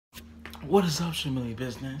What is up, Shamili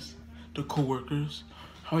Business? The co-workers.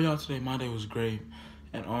 How are y'all today? My day was great.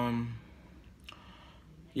 And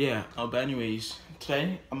yeah, but anyways,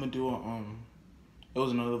 today I'm gonna do it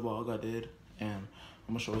was another vlog I did, and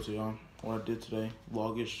I'm gonna show it to y'all what I did today.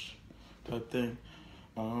 Vlogish type thing.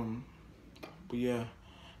 But yeah,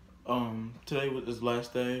 today was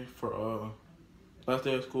last day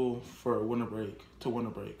of school for winter break,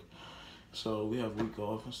 So we have a week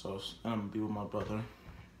off and stuff, and I'm gonna be with my brother.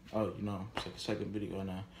 You know, it's like the second video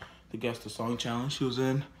now. The Guess the Song Challenge she was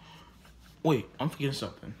in. Wait, I'm forgetting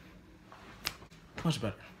something. Much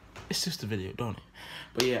better. It's just a video, don't it?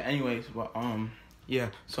 But yeah, anyways, yeah,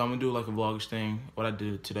 so I'm gonna do like a vlogish thing, what I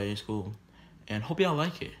did today in school. And hope y'all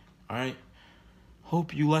like it, alright?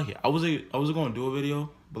 Hope you like it. I wasn't gonna do a video,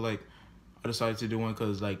 but like, I decided to do one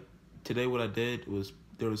because like, today what I did was,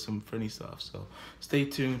 there was some funny stuff. So stay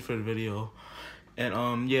tuned for the video.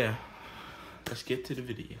 And yeah, let's get to the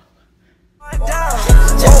video.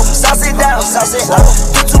 Sauce it down, sauce it up.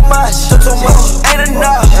 Do too much, ain't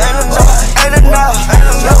enough.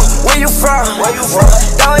 Where you from?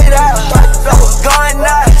 Throw it out, going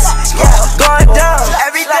nuts, yeah, going down.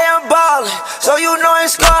 Every day I'm ballin', so you know I'm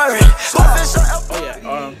scoring. Oh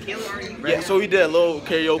yeah, yeah. So we did a little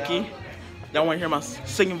karaoke. Y'all want to hear my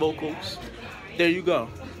singing vocals? There you go.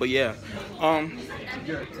 But yeah, oh,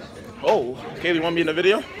 okay. You want me in the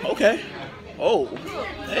video? Okay. Oh,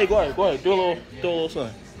 hey, go ahead, do a little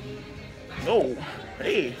something. Oh,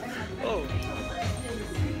 hey, oh.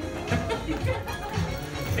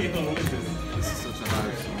 This is such a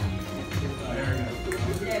nice song.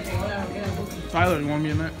 Tyler, you want me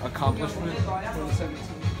in that? Accomplishment.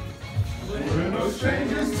 We're no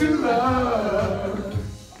strangers to love.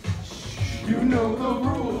 You know the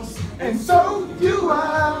rules, and so do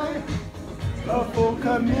I. A full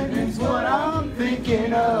commitment's what I'm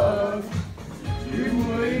thinking of. You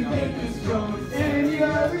wouldn't make this from any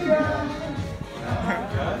other guy. I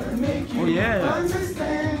gotta make you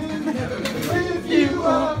understand. Lift you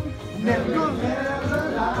up, never gonna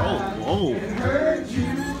ever lie. Oh, and hurt you.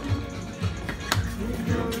 We've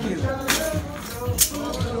known each other for so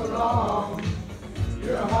long.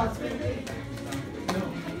 Your heart's been aching.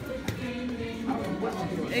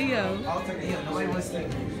 Hey yo. Nobody wants to.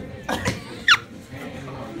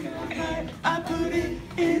 I put it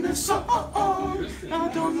in a song. I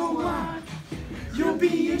don't know why you're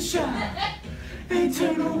being shy. They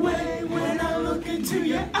turn away when I look into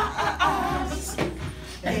your eyes.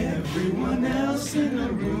 Everyone else in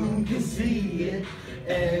the room can see it.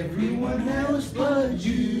 Everyone else but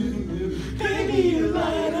you. Baby, you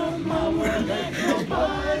light up my world like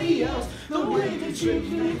nobody else. The way that you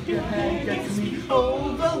flip your hand gets me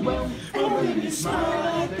overwhelmed. And when you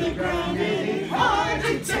smile at the ground, it ain't hard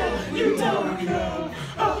to tell. You don't know,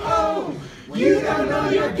 you don't know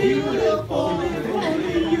you're beautiful. If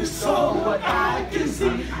only you saw what I can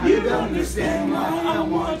see, you'd understand why I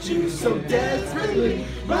want you so desperately.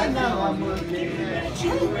 Right now I'm looking at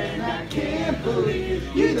you and I can't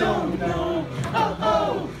believe you don't know,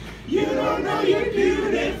 you don't know you're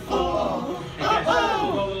beautiful.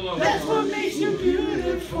 That's what makes you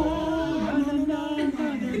beautiful.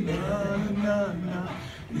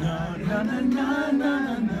 Na na na na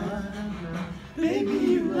na na. Baby,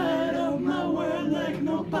 you light up my world like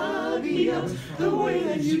nobody else. The way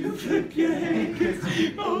that you flip your hand gets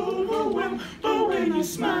me overwhelmed. But when you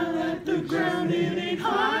smile at the ground, it ain't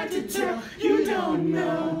hard to tell. You don't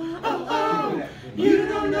know, you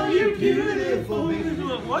don't know you're beautiful.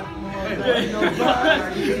 What?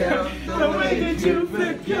 Nobody else. The way that you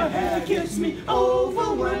flip your hair gets me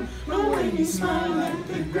overwhelmed. But when you smile at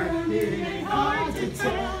the ground, it ain't hard to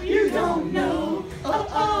tell. You don't know,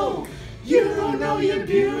 you don't know you're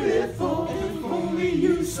beautiful. If only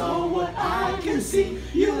you saw what I can see,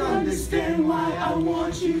 you'll understand why I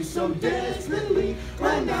want you so desperately.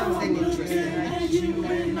 Right now I'm looking at you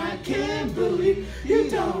and I can't believe you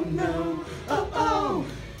don't know,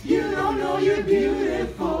 you don't know you're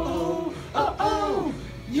beautiful.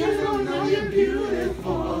 You don't know you're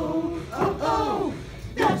beautiful.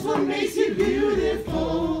 That's what makes you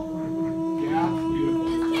beautiful. Yeah,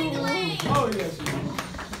 beautiful. Oh yes.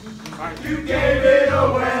 You gave it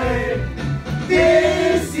away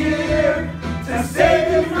this year to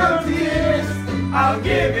save you from tears. I'll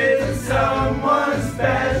give it to someone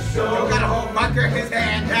special. You got a whole rocker in his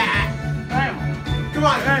hand. Come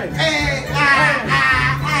on. Hey. Hey.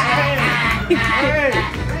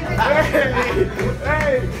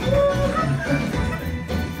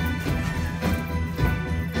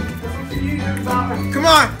 Come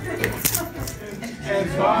on. And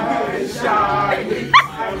fire shine.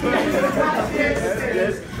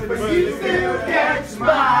 But you still catch my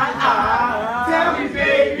eye.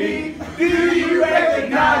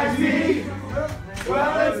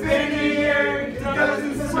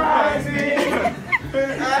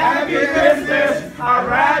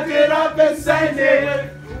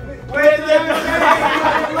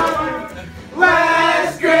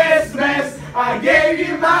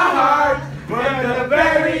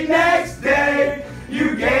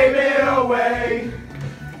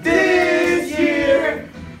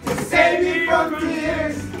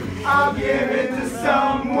 I'll give it to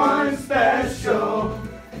someone special.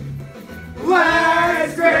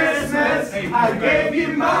 Last Christmas, I gave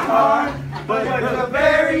you my heart, but the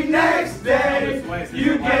very next day,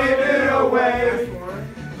 you gave it away.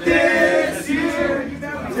 This year,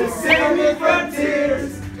 to save me from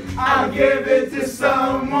tears, I'll give it to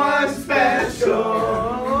someone special.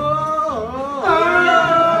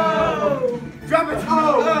 Oh, drop it,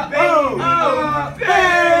 oh,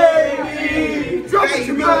 baby, drop it,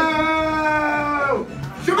 Jamal.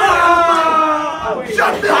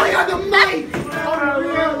 Shut Billy on the mic! On a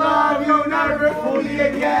real love, you'll never fool me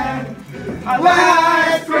again.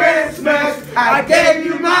 Last Christmas, I gave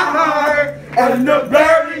you my heart, and the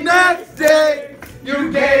very next day, you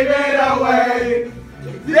gave it away.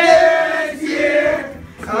 This year,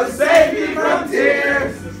 I'll save you from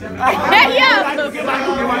tears. I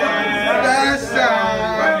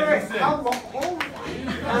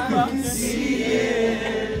can see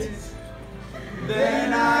it,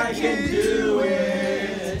 then I can do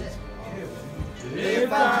it.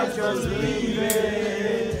 If I just leave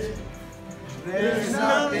it, there's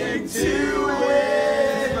nothing to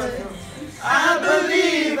it. I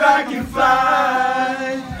believe I can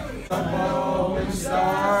fly. Falling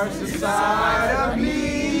stars inside of me.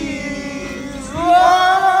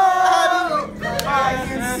 Oh, if I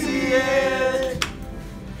can see it,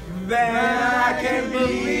 then I can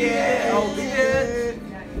be it.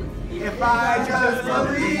 If I just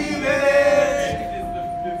believe it,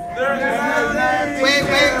 there's nothing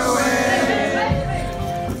to it.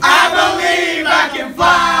 I believe I can fly.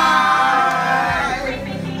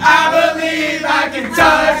 I believe I can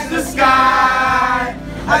touch the sky.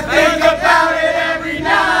 I think about it every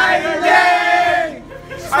night and day.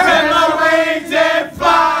 Spread my wings and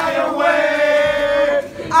fly away.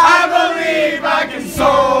 I believe I can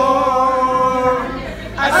soar.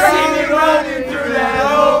 I see me running through that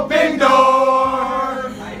open door.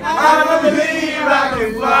 I believe I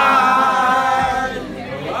can fly.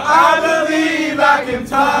 I believe I can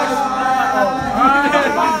touch.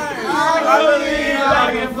 I believe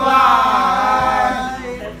I can fly.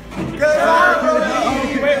 Cause I believe.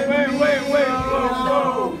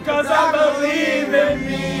 Cause I believe in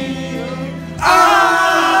me.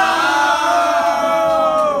 Oh!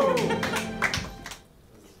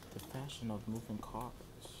 The fashion of moving cars.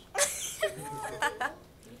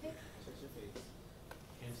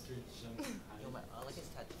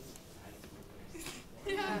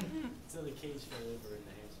 So the cage fell over in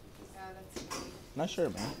the hamster. Not sure,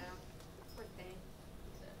 man.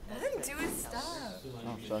 Let him do his stuff.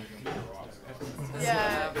 Oh, sorry.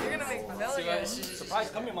 Yeah, you're gonna make millions. Surprise,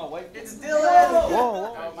 come here, my wife. It's Dylan.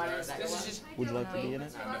 Whoa. Would you like to be in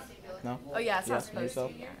it? No? Oh yeah, it's not Yeah, supposed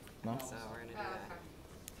yourself? to be here. No? Because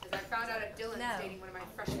I found out that Dylan's No. dating one of my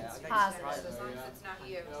freshman students. Positive. So as long as it's not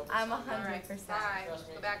you. I'm Alright, 100%. bye.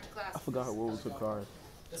 Go back to class. I forgot her rules with cars.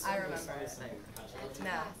 I remember it.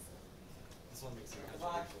 No. This one makes it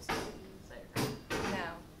controversial. No.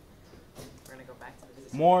 We're gonna go back to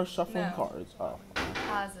the More shuffling No. cards. Oh.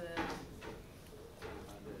 Positive.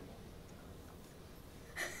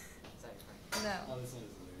 No. Oh, this one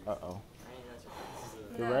is weird. Uh-oh.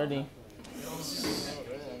 No. You ready?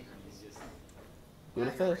 Do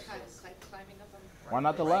the fish. Why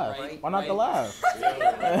not the left? Why not the left?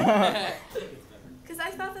 Because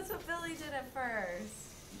I thought that's what Billy did at first.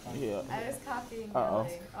 Yeah. I was copying Uh-oh.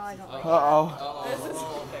 Billy. Oh, I don't like Uh-oh.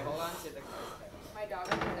 Okay, hold on to the my dog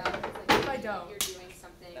found out. If I don't. You're doing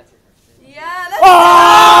something. that. Yeah, that's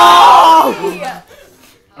Oh!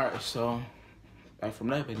 Alright, so back from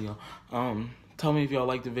that video. Tell me if y'all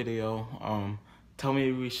like the video. Tell me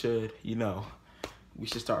if we should, we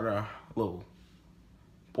should start our little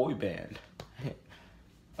boy band.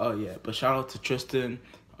 Oh yeah, but shout out to Tristan,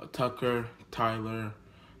 Tucker, Tyler,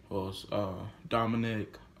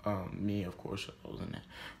 Dominic, me of course I was in it,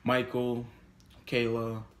 Michael,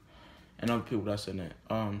 Kayla, and other people that's in it.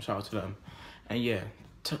 Shout out to them. And yeah,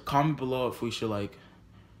 comment below if we should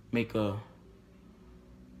make a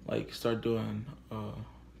start doing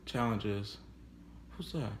challenges.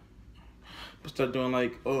 Who's that? But start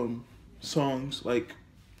doing songs,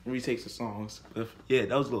 retakes of songs. Yeah,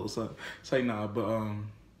 that was a little something. Say nah, but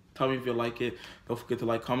tell me if you like it. Don't forget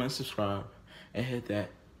to comment, and subscribe, and hit that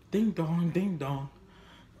ding dong, ding dong.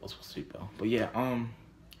 That was supposed to be bell. But yeah,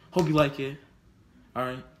 hope you like it. All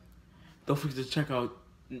right. Don't forget to check out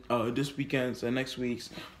this weekend's and next week's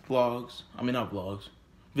vlogs. I mean not vlogs,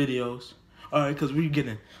 videos. All right, cause we're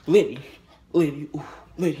getting litty, ooh,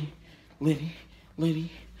 litty.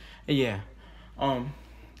 And yeah,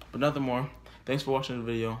 but nothing more. Thanks for watching the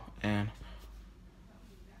video, and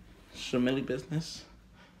Shamili Business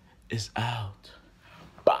is out.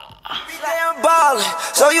 I'm ballin',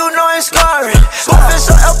 so you know I'm scoring. Moving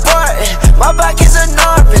so important, my back is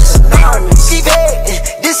enormous. Keep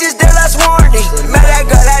hating, this is their last warning. Met that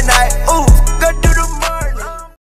girl that night, ooh.